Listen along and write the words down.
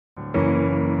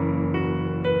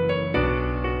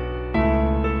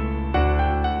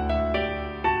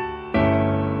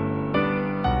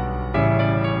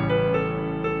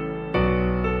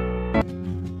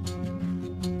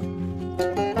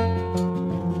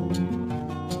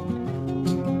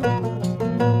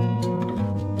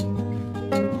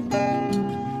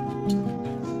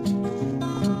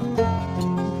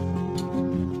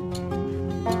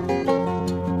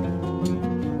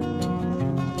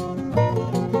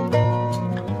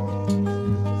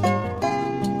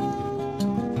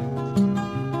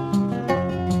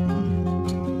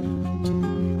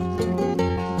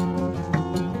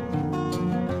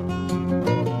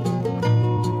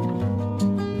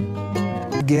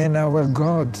Again, our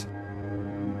God.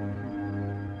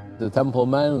 The Temple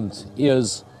Mount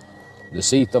is the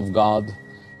seat of God,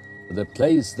 the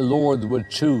place the Lord would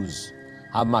choose.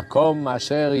 Hamakom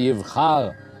asher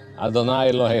yivchar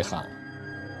Adonai Elohecha.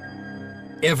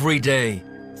 Every day,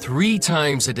 3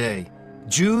 times a day,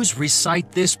 Jews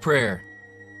recite this prayer.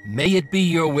 May it be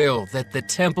your will that the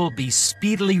temple be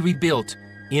speedily rebuilt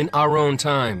in our own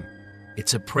time.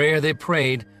 It's a prayer they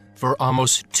prayed for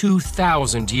almost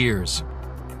 2,000 years.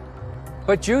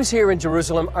 But Jews here in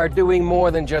Jerusalem are doing more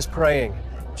than just praying.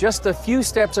 Just a few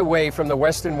steps away from the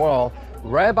Western Wall,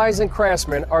 rabbis and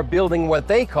craftsmen are building what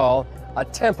they call a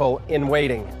temple in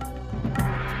waiting.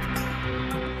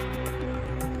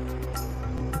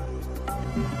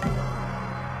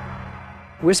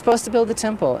 We're supposed to build the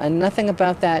temple, and nothing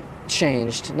about that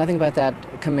changed. Nothing about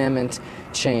that commandment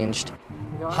changed.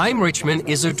 Chaim Richman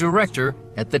is a director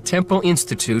at the Temple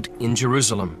Institute in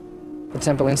Jerusalem. The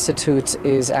Temple Institute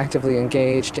is actively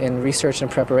engaged in research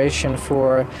and preparation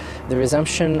for the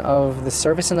resumption of the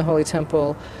service in the Holy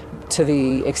Temple, to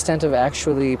the extent of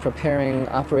actually preparing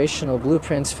operational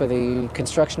blueprints for the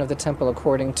construction of the temple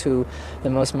according to the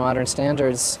most modern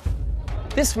standards.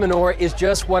 This menorah is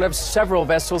just one of several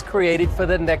vessels created for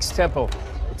the next temple.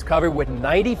 It's covered with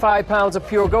 95 pounds of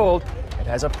pure gold and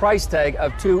has a price tag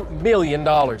of $2 million.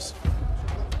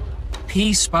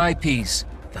 Piece by piece,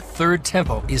 the third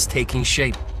temple is taking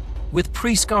shape, with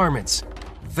priest garments,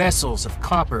 vessels of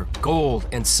copper, gold,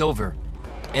 and silver,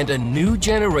 and a new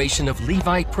generation of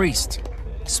Levite priests,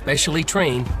 specially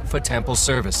trained for temple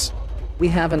service. We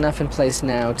have enough in place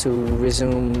now to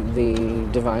resume the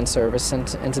divine service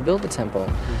and to build the temple.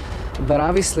 But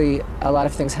obviously, a lot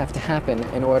of things have to happen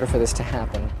in order for this to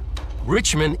happen.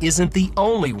 Richman isn't the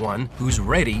only one who's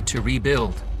ready to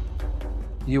rebuild.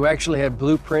 You actually have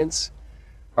blueprints,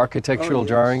 architectural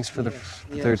drawings for the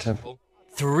third temple.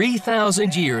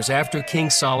 3,000 years after King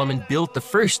Solomon built the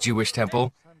first Jewish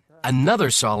temple, another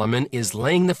Solomon is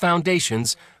laying the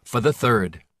foundations for the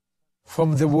third.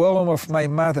 From the womb of my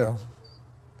mother,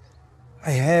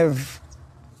 I have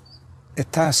a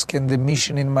task and a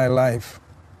mission in my life,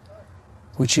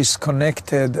 which is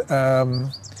connected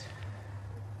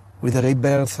with the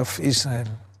rebirth of Israel.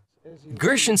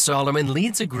 Gershon Solomon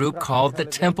leads a group called the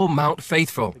Temple Mount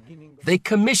Faithful. They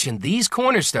commissioned these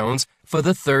cornerstones for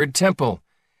the third temple.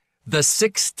 The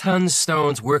 6-ton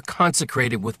stones were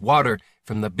consecrated with water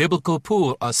from the biblical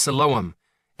pool of Siloam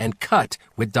and cut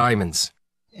with diamonds.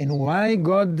 And why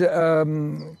God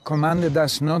commanded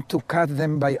us not to cut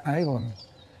them by iron?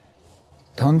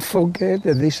 Don't forget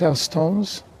that these are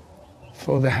stones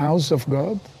for the house of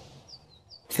God.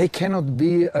 They cannot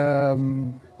be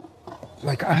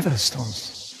like other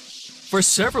stones. For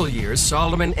several years,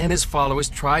 Solomon and his followers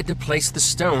tried to place the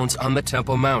stones on the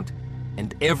Temple Mount,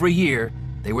 and every year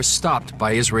they were stopped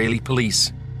by Israeli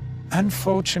police.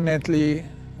 Unfortunately,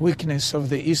 weakness of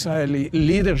the Israeli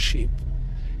leadership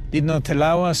did not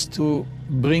allow us to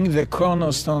bring the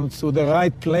cornerstone to the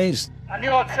right place.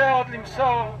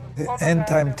 The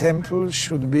end-time temple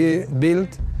should be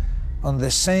built on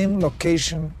the same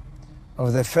location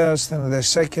of the first and the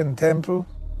second temple.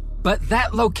 But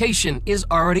that location is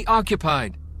already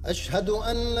occupied.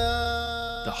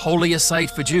 The holiest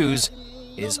site for Jews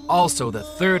is also the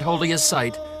third holiest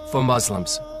site for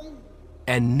Muslims.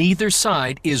 And neither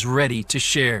side is ready to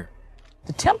share.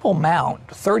 The Temple Mount,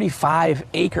 35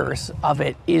 acres of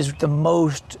it, is the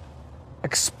most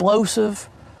explosive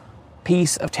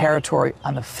piece of territory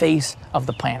on the face of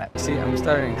the planet. See, I'm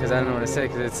stuttering because I don't know what to say,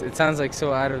 because it sounds like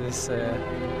so out of this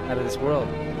world.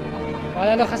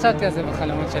 I'm accustomed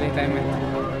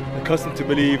to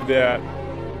believe that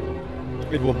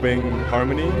it will bring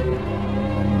harmony,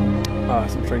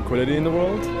 some tranquility in the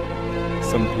world,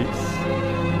 some peace.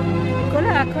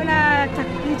 כל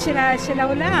התקליט של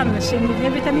העולם, שנבנה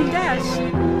בית המקדש.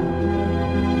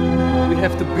 We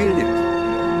have to build it.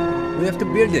 We have to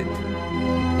build it.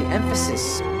 The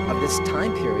emphasis of this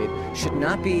time period should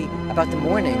not be about the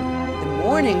mourning, The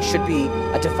mourning should be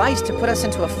a device to put us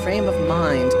into a frame of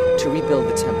mind to rebuild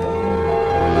the temple.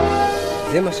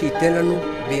 זה מה שייתן לנו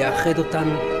ויאחד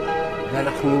אותנו,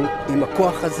 ואנחנו עם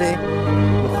הכוח הזה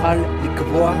נוכל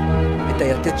לקבוע את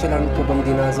היתד שלנו פה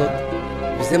במדינה הזאת,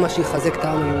 וזה מה שיחזק את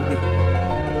העם היהודי.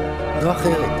 לא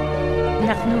אחרת.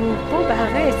 אנחנו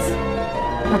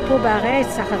פה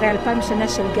בארץ, אחרי 2000 שנה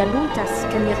של גלות, אז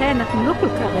כנראה אנחנו לא כל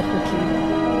כך רחוקים.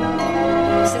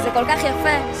 שזה כל כך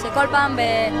יפה, שכל פעם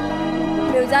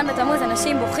בי"ז בתמוז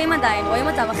אנשים בוכים עדיין, רואים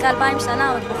אותם אחרי 2000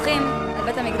 שנה עוד בוכים על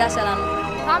בית המקדש שלנו.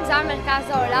 פעם זה היה מרכז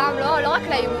העולם, לא רק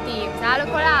ליהודים, זה היה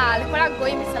לכל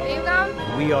הגויים מסביב גם.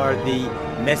 We are the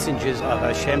messengers of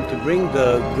Hashem to bring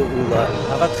the Geula.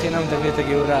 אהבת חינם תביא את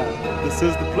הגאולה. This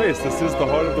is the place, this is the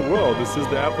heart of the world, this is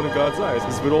the apple in God's eyes,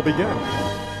 this is where it all began.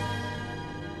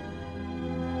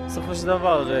 בסופו של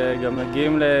דבר גם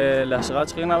מגיעים להשראת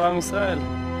שכינה בעם ישראל.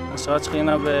 השראת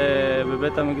שכינה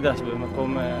בבית המקדש,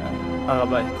 במקום הר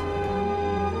הבית.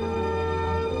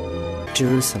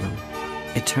 Jerusalem,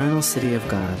 eternal city of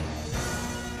God.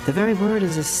 The very word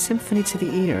is a symphony to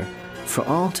the ear for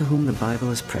all to whom the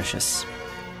Bible is precious.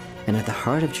 And at the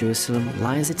heart of Jerusalem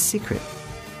lies its secret,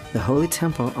 the holy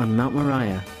temple on Mount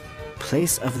Moriah,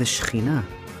 place of the Shekhinah,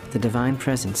 the divine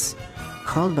presence,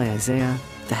 called by Isaiah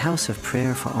the house of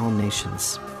prayer for all nations.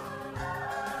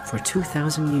 For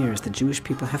 2,000 years, the Jewish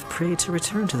people have prayed to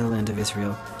return to the land of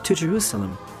Israel, to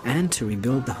Jerusalem, and to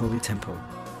rebuild the Holy Temple.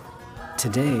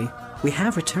 Today, we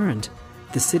have returned.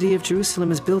 The city of Jerusalem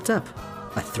is built up,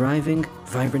 a thriving,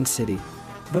 vibrant city.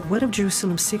 But what of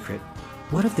Jerusalem's secret?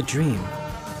 What of the dream?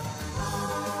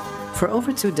 For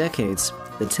over 2 decades,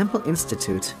 the Temple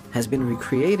Institute has been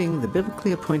recreating the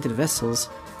biblically appointed vessels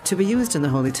to be used in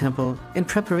the Holy Temple in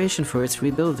preparation for its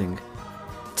rebuilding.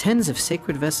 Tens of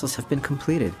sacred vessels have been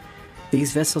completed.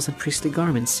 These vessels and priestly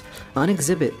garments, on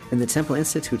exhibit in the Temple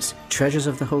Institute's Treasures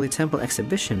of the Holy Temple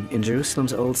exhibition in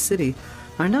Jerusalem's Old City,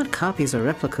 are not copies or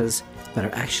replicas, but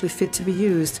are actually fit to be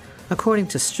used according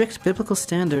to strict biblical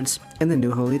standards in the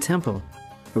new Holy Temple.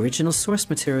 Original source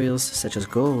materials such as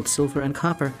gold, silver, and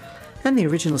copper, and the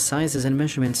original sizes and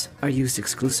measurements are used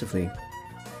exclusively.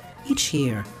 Each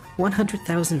year,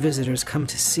 100,000 visitors come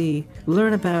to see,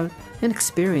 learn about, and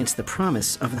experience the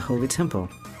promise of the Holy Temple.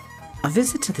 A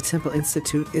visit to the Temple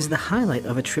Institute is the highlight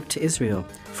of a trip to Israel,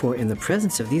 for in the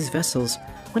presence of these vessels,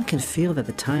 one can feel that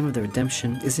the time of the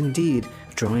redemption is indeed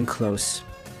drawing close.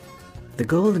 The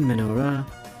golden menorah,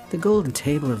 the golden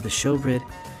table of the showbread,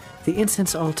 the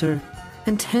incense altar,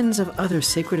 and tens of other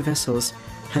sacred vessels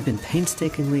have been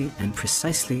painstakingly and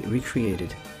precisely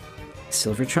recreated.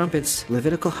 Silver trumpets,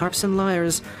 Levitical harps, and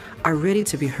lyres are ready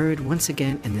to be heard once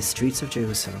again in the streets of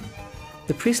Jerusalem.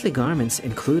 The priestly garments,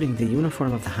 including the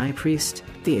uniform of the high priest,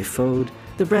 the ephod,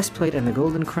 the breastplate, and the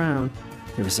golden crown,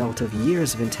 the result of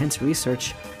years of intense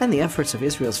research and the efforts of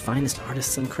Israel's finest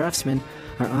artists and craftsmen,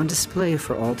 are on display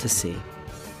for all to see.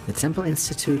 The Temple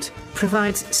Institute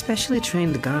provides specially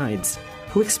trained guides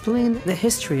who explain the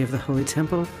history of the Holy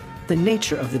Temple, the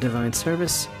nature of the divine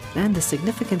service, and the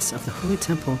significance of the Holy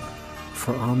Temple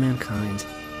for all mankind.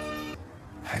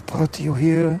 I brought you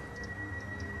here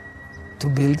to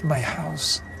build my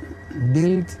house.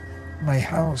 Build my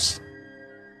house.